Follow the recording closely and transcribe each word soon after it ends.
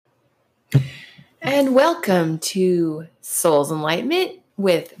And welcome to Soul's Enlightenment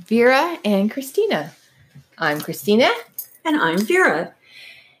with Vera and Christina. I'm Christina. And I'm Vera.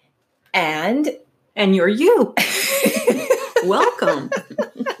 And you're you. Welcome.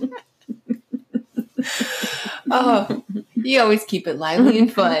 Oh, you always keep it lively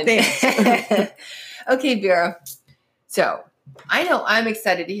and fun. Thanks. Okay, Vera. So I know I'm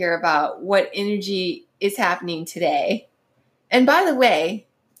excited to hear about what energy is happening today. And by the way,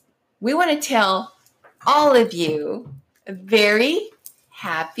 we want to tell all of you a very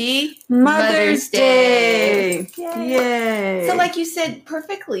happy Mother's Day. Yay. So like you said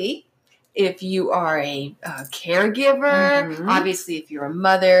perfectly, if you are a caregiver, obviously if you're a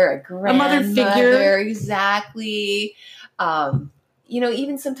mother, a grandmother, figure. Exactly.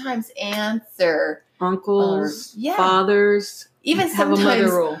 Even sometimes aunts or uncles, fathers, even have a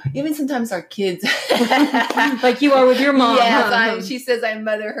mother role. Even sometimes our kids. Like you are with your mom. Yes, she says I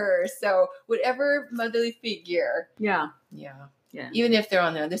mother her. So whatever motherly figure. Yeah. Even if they're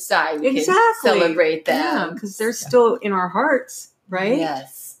on the other side, we can celebrate them. Yeah, because they're still in our hearts, right?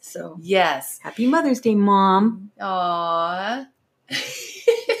 Yes. So yes. Happy Mother's Day, Mom. Aww.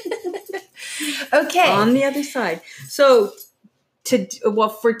 Okay. On the other side. So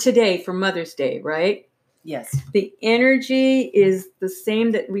for today, for Mother's Day, right? Yes. The energy is the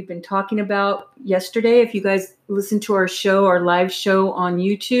same that we've been talking about yesterday. If you guys listen to our live show on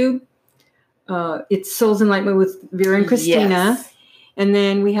YouTube, it's Soul's Enlightenment with Vera and Christina. Yes. And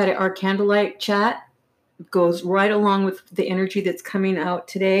then we had our candlelight chat. It goes right along with the energy that's coming out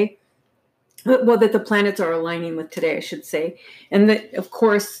today. Well, that the planets are aligning with today, I should say. And that, of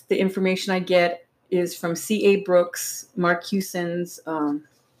course, the information I get is from C.A. Brooks, Mark Hewson's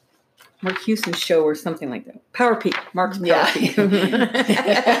show or something like that. Power Peak. Mark's Power Peak. One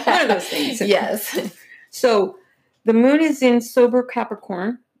of those things. Yes. So the moon is in sober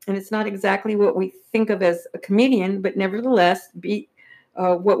Capricorn, and it's not exactly what we think of as a comedian, but nevertheless,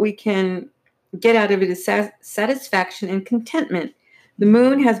 what we can get out of it is satisfaction and contentment. The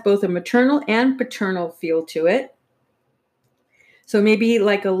moon has both a maternal and paternal feel to it. So maybe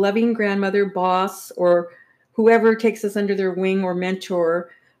like a loving grandmother, boss, or whoever takes us under their wing or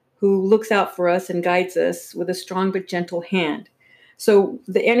mentor who looks out for us and guides us with a strong but gentle hand. So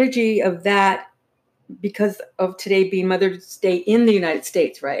the energy of that, because of today being Mother's Day in the United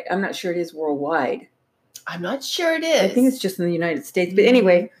States, right? I'm not sure it is worldwide. I'm not sure it is. I think it's just in the United States. But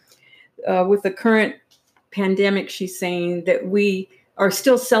anyway, with the current pandemic, she's saying that we are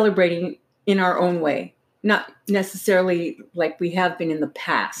still celebrating in our own way. Not necessarily like we have been in the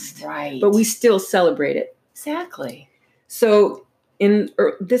past. Right. But we still celebrate it. Exactly. So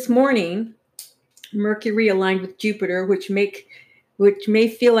this morning, Mercury aligned with Jupiter, which may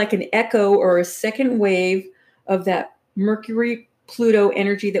feel like an echo or a second wave of that Mercury-Pluto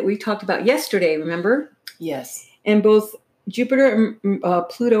energy that we talked about yesterday, remember? Yes. And both Jupiter and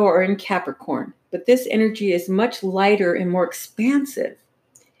Pluto are in Capricorn, but this energy is much lighter and more expansive.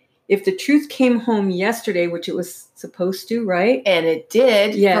 If the truth came home yesterday, which it was supposed to, right? And it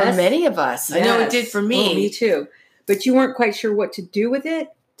did for many of us. Yes. I know it did for me. Oh, me too. But you weren't quite sure what to do with it.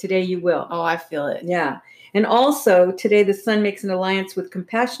 Today you will. Oh, I feel it. Yeah. And also, today the sun makes an alliance with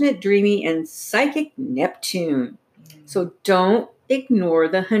compassionate, dreamy, and psychic Neptune. So don't ignore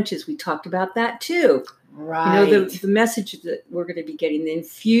the hunches. We talked about that too. Right. The message that we're going to be getting, the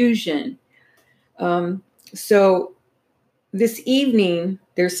infusion. So this evening,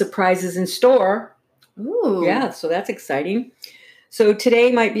 there's surprises in store. Ooh. Yeah, so that's exciting. So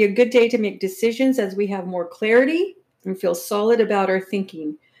today might be a good day to make decisions as we have more clarity and feel solid about our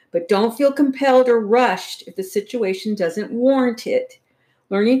thinking. But don't feel compelled or rushed if the situation doesn't warrant it.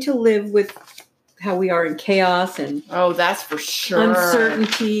 Learning to live with how we are in chaos and that's for sure.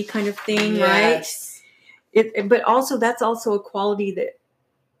 Uncertainty kind of thing, yes. Right? But also that's also a quality that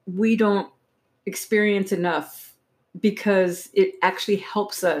we don't experience enough because it actually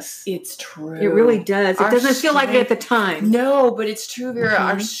helps us. It's true. It really does. It doesn't feel like it at the time. No, but it's true, Vera.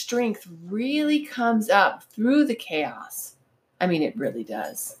 Our strength really comes up through the chaos. I mean, it really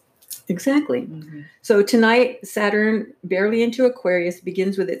does. Exactly. So tonight, Saturn, barely into Aquarius,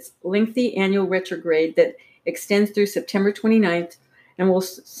 begins with its lengthy annual retrograde that extends through September 29th and will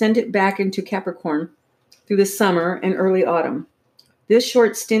send it back into Capricorn through the summer and early autumn. This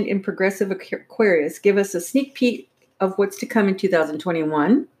short stint in progressive Aquarius gives us a sneak peek of what's to come in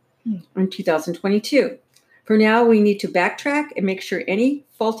 2021 and 2022. For now, we need to backtrack and make sure any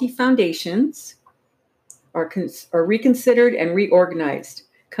faulty foundations are reconsidered and reorganized.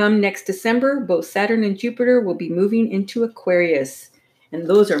 Come next December, both Saturn and Jupiter will be moving into Aquarius. And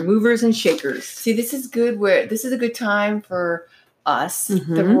those are movers and shakers. See, this is good. This is a good time for us,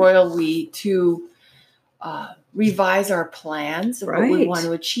 the royal we, to revise our plans of what we Right. want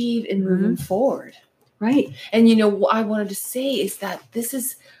to achieve in moving forward. Right. And what I wanted to say is that this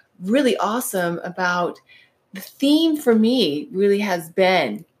is really awesome about the theme for me really has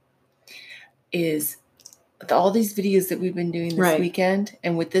been is all these videos that we've been doing this Right. weekend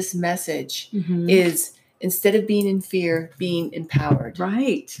and with this message Mhm. is instead of being in fear, being empowered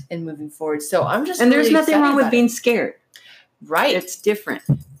Right. and moving forward. So I'm just And there's really nothing excited wrong with about being it. scared. Right. It's different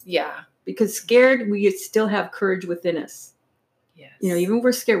Yeah. because scared, we still have courage within us. Yes. Even when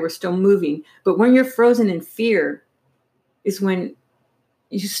we're scared, we're still moving. But when you're frozen in fear is when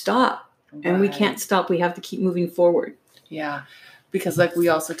you stop, and we Right. can't stop. We have to keep moving forward. Yeah. Because like we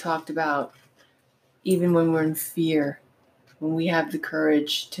also talked about, even when we're in fear, when we have the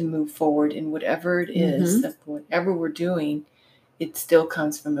courage to move forward in whatever it is, that whatever we're doing, it still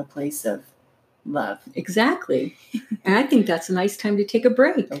comes from a place of love. Exactly. And I think that's a nice time to take a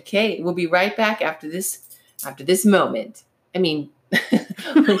break. Okay, we'll be right back after this moment. I mean,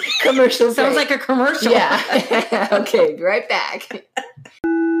 commercial. Sounds like a commercial. Yeah. Okay, be right back.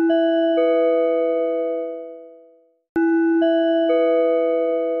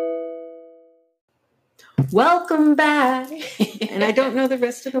 Welcome back. And I don't know the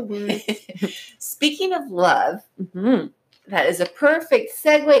rest of the words. Speaking of love, Mm-hmm. that is a perfect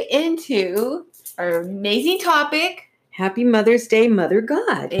segue into our amazing topic. Happy Mother's Day, Mother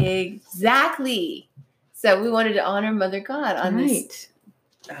God. Exactly. So we wanted to honor Mother God on this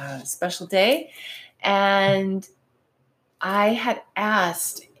special day. And I had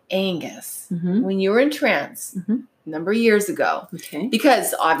asked Angus when you were in trance a number of years ago,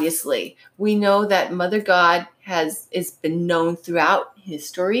 because obviously we know that Mother God has been known throughout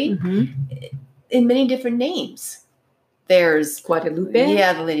history in many different names. There's Guadalupe.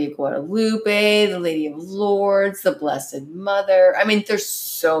 Yeah, the Lady of Guadalupe, the Lady of Lourdes, the Blessed Mother. I mean, there's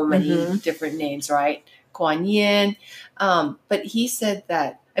so many different names, right? Kuan Yin. But he said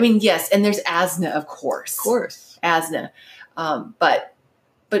that, I mean, yes, and there's Asna, of course. Of course. Asna. But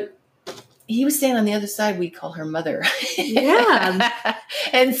he was saying on the other side, we call her Mother. Yeah.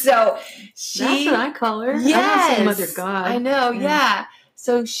 And so That's what I call her. Yes. I don't say Mother God. I know, yeah.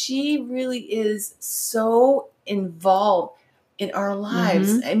 So she really is so involved in our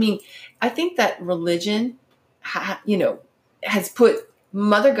lives. I mean, I think that religion, has put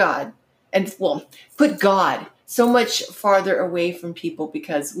Mother God put God so much farther away from people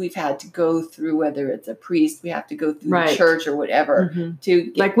because we've had to go through, whether it's a priest, we have to go through the church or whatever to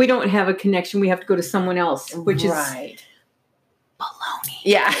get, like we don't have a connection. We have to go to someone else, which is baloney.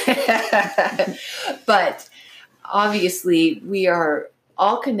 Yeah. But obviously we are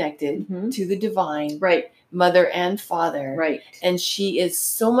all connected to the divine, right? Mother and Father, right? And she is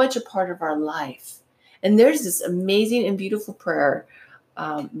so much a part of our life. And there's this amazing and beautiful prayer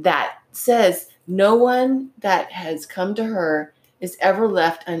that says, no one that has come to her is ever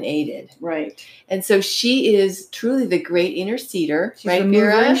left unaided. Right. And so she is truly the great interceder. She's a mover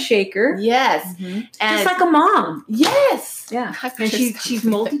and shaker. Yes. And just like a mom. Yes. Yeah. And she's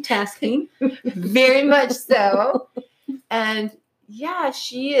multitasking. Very much so. And yeah,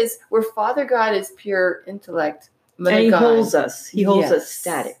 she is where Father God is pure intellect. Mother and he God holds us. He holds us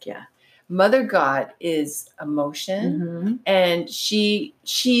static. Yeah. Mother God is emotion, and she's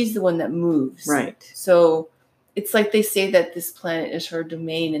the one that moves. Right. So it's like they say that this planet is her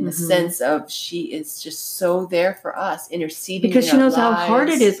domain in the sense of she is just so there for us, interceding because she knows lives. how hard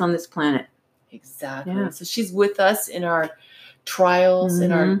it is on this planet. Exactly. Yeah. So she's with us in our trials,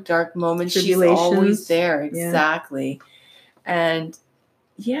 in our dark moments. She's always there. Exactly. Yeah. And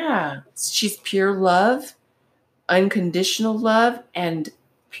yeah, she's pure love, unconditional love, and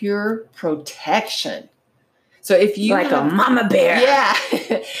pure protection. So if you like a mama bear. Yeah.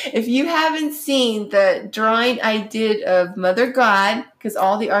 If you haven't seen the drawing I did of Mother God, because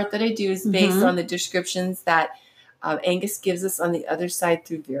all the art that I do is based on the descriptions that Angus gives us on the other side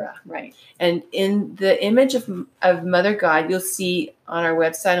through Vera. Right. And in the image of Mother God, you'll see on our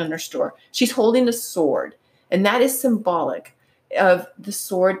website, on our store, she's holding a sword. And that is symbolic of the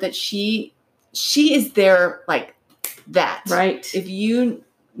sword that she is there like that. Right. If you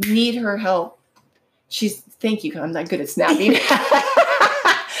need her help, thank you, I'm not good at snapping.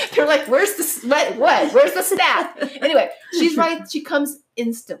 They're like, where's the what? Where's the snap? Anyway, she's right. She comes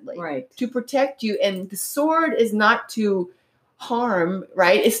instantly, right, to protect you. And the sword is not to harm,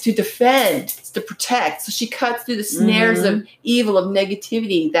 right? It's to defend. It's to protect. So she cuts through the snares of evil, of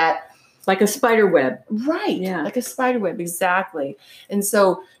negativity that. Like a spider web. Right. Yeah. Like a spider web. Exactly. And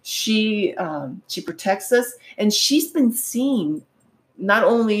so she protects us, and she's been seen not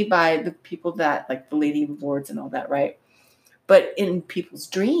only by the people that, like the Lady of Lourdes and all that, right? but in people's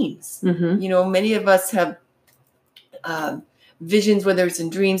dreams. Mm-hmm. You know, many of us have visions, whether it's in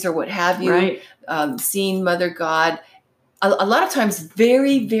dreams or what have you, Right. seeing Mother God. A lot of times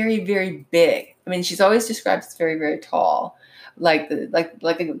very, very, very big. I mean, she's always described as very, very tall, like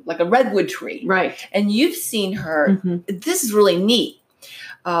a redwood tree. Right. And you've seen her. Mm-hmm. This is really neat.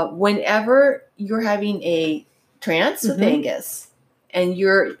 Whenever you're having a trance with Mhm. Angus, and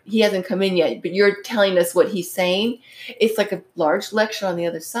he hasn't come in yet, but you're telling us what he's saying, it's like a large lecture on the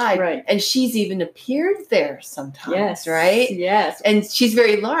other side. Right. And she's even appeared there sometimes, Yes. right? Yes. And she's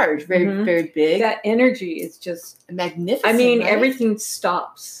very large, very, Mhm. very big. That energy is just, Magnificent. I mean, right? everything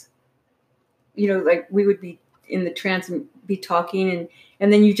stops. You know, like we would be in the trance and be talking,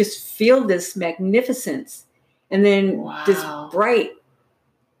 and then you just feel this magnificence. And then this Wow. bright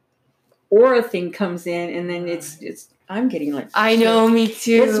aura thing comes in, and then it's I'm getting like, I know, me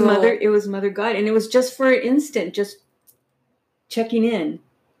too. it was Mother God, and it was just for an instant, just checking in.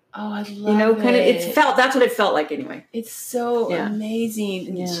 Oh, I love You know, kind of that's what it felt like anyway. It's so Yeah. amazing.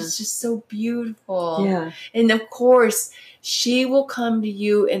 And it's Yeah. just so beautiful. Yeah. And of course, she will come to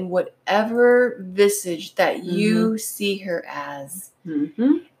you in whatever visage that you see her as,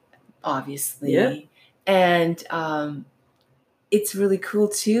 Mm-hmm. obviously. Yep. And it's really cool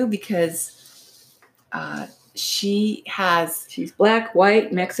too because she's black,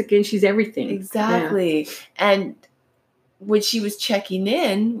 white, Mexican. She's everything. exactly. And when she was checking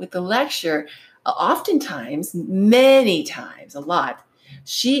in with the lecture, oftentimes, many times, a lot,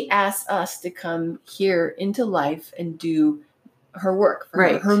 she asked us to come here into life and do her work, for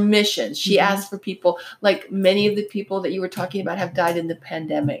Right. her mission. She Mhm. asked for people, like many of the people that you were talking about have died in the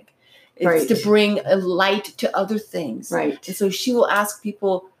pandemic. It's Right. to bring a light to other things. Right. And so she will ask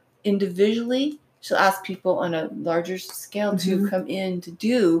people individually. She'll ask people on a larger scale to Mhm. come in to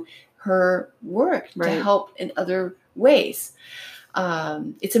do her work, Right. to help in other ways.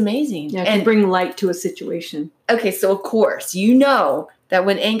 It's amazing. Yeah, And to bring light to a situation. okay, so of course, you know that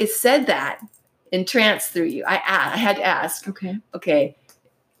when Angus said that in trance through you, I had to ask, Okay. okay,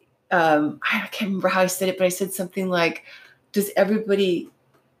 I can't remember how I said it, but I said something like, does everybody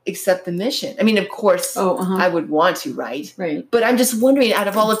accept the mission? I mean, of course, I would want to, right? Right. But I'm just wondering, out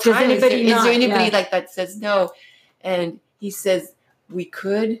of all the Does time, is there anybody anybody yeah. like that says no? And he says, we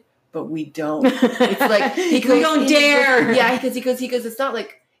could, but we don't. It's like, we don't dare. Yeah, because he goes, it's not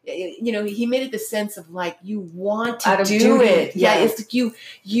like, you know, he made it the sense of like, you want to Out of do duty. it. Yeah, Yeah. it's like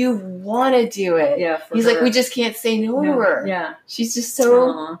you want to do it. Yeah. He's like, we just can't say no to her. Yeah. She's just so,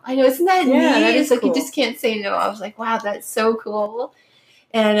 Aw. I know, isn't that neat? That It's is like, cool. you just can't say no. I was like, wow, that's so cool.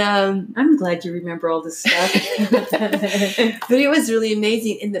 And I'm glad you remember all this stuff. but it was really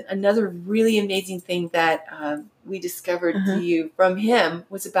amazing. And another really amazing thing that we discovered to you from him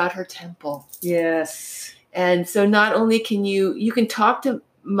was about her temple. Yes. And so not only can you can talk to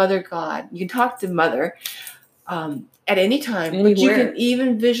Mother God, you can talk to Mother at any time, Anywhere. but you can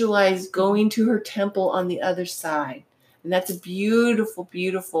even visualize going to her temple on the other side. And that's a beautiful,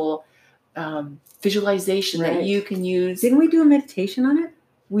 beautiful visualization that Right. you can use. Didn't we do a meditation on it?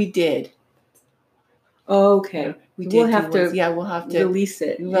 We did. Okay. We did. We'll have to we'll have to release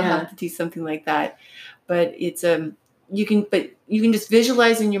it. We'll have to do something like that. But it's you can just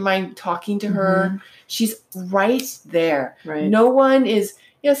visualize in your mind talking to her. She's right there. Right. No one is,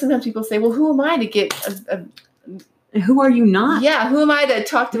 sometimes people say, well, who am I to get who are you not? Yeah, who am I to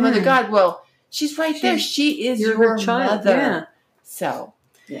talk to Mother Yeah. God? Well, she's right there. She is You're your her child. mother. Yeah. So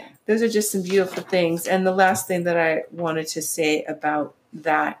Yeah. those are just some beautiful things. And the last thing that I wanted to say about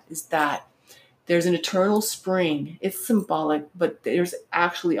that is that there's an eternal spring. It's symbolic, but there's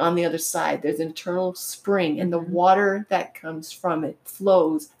actually on the other side, there's an eternal spring, and the water that comes from it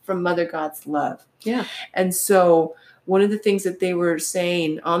flows from Mother God's love. Yeah. And so one of the things that they were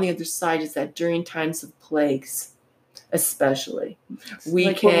saying on the other side is that during times of plagues, especially,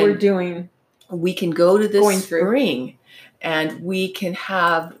 what we're doing. We can go to Going this through. spring and we can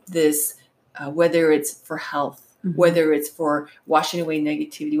have this, whether it's for health, whether it's for washing away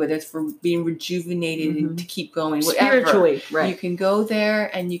negativity, whether it's for being rejuvenated and to keep going, whatever. Spiritually, right. You can go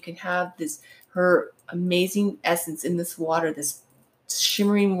there and you can have her amazing essence in this water, this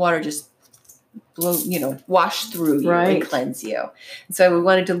shimmering water just wash through you and cleanse you. And so we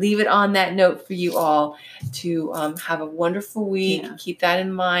wanted to leave it on that note for you all to have a wonderful week. Yeah. Keep that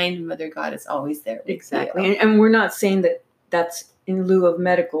in mind. Mother God is always there. Exactly. And we're not saying that that's in lieu of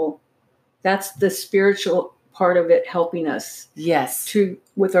medical. That's the spiritual part of it helping us. Yes.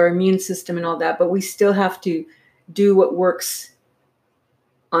 With our immune system and all that. But we still have to do what works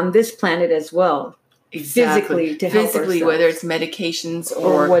on this planet as well. physically to help physically, whether it's medications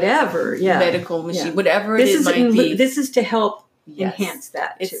or whatever, medical machine, whatever it might be. This is to help enhance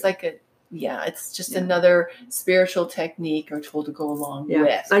that. It's like it's just another spiritual technique or tool to go along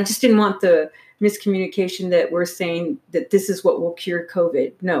with. I just didn't want the miscommunication that we're saying that this is what will cure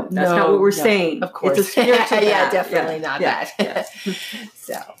COVID. No, that's not what we're saying. Of course. It's a spiritual definitely not that. Yeah.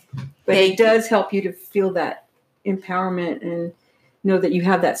 So, but it does help you to feel that empowerment and know that you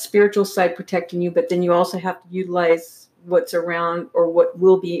have that spiritual side protecting you, but then you also have to utilize what's around or what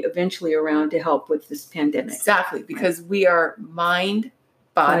will be eventually around to help with this pandemic. Exactly, because we are mind,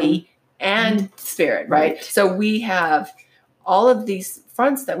 body, and spirit, right? So we have all of these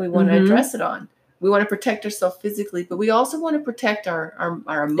fronts that we want to address it on. We want to protect ourselves physically, but we also want to protect our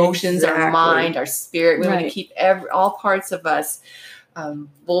emotions, our mind, our spirit. We want to keep all parts of us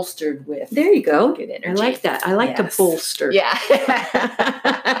bolstered with. There you go. Good energy. I like that. I like to bolster. Yeah.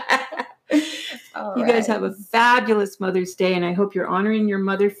 You guys have a fabulous Mother's Day, and I hope you're honoring your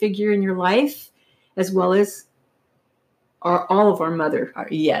mother figure in your life, as well as all of our mother. Our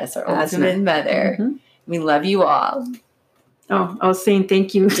ultimate mother. Mm-hmm. We love you all. Oh, I was saying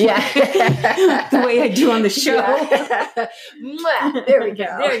thank you. Yeah. The way I do on the show. Yeah. There we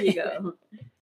go. There you go.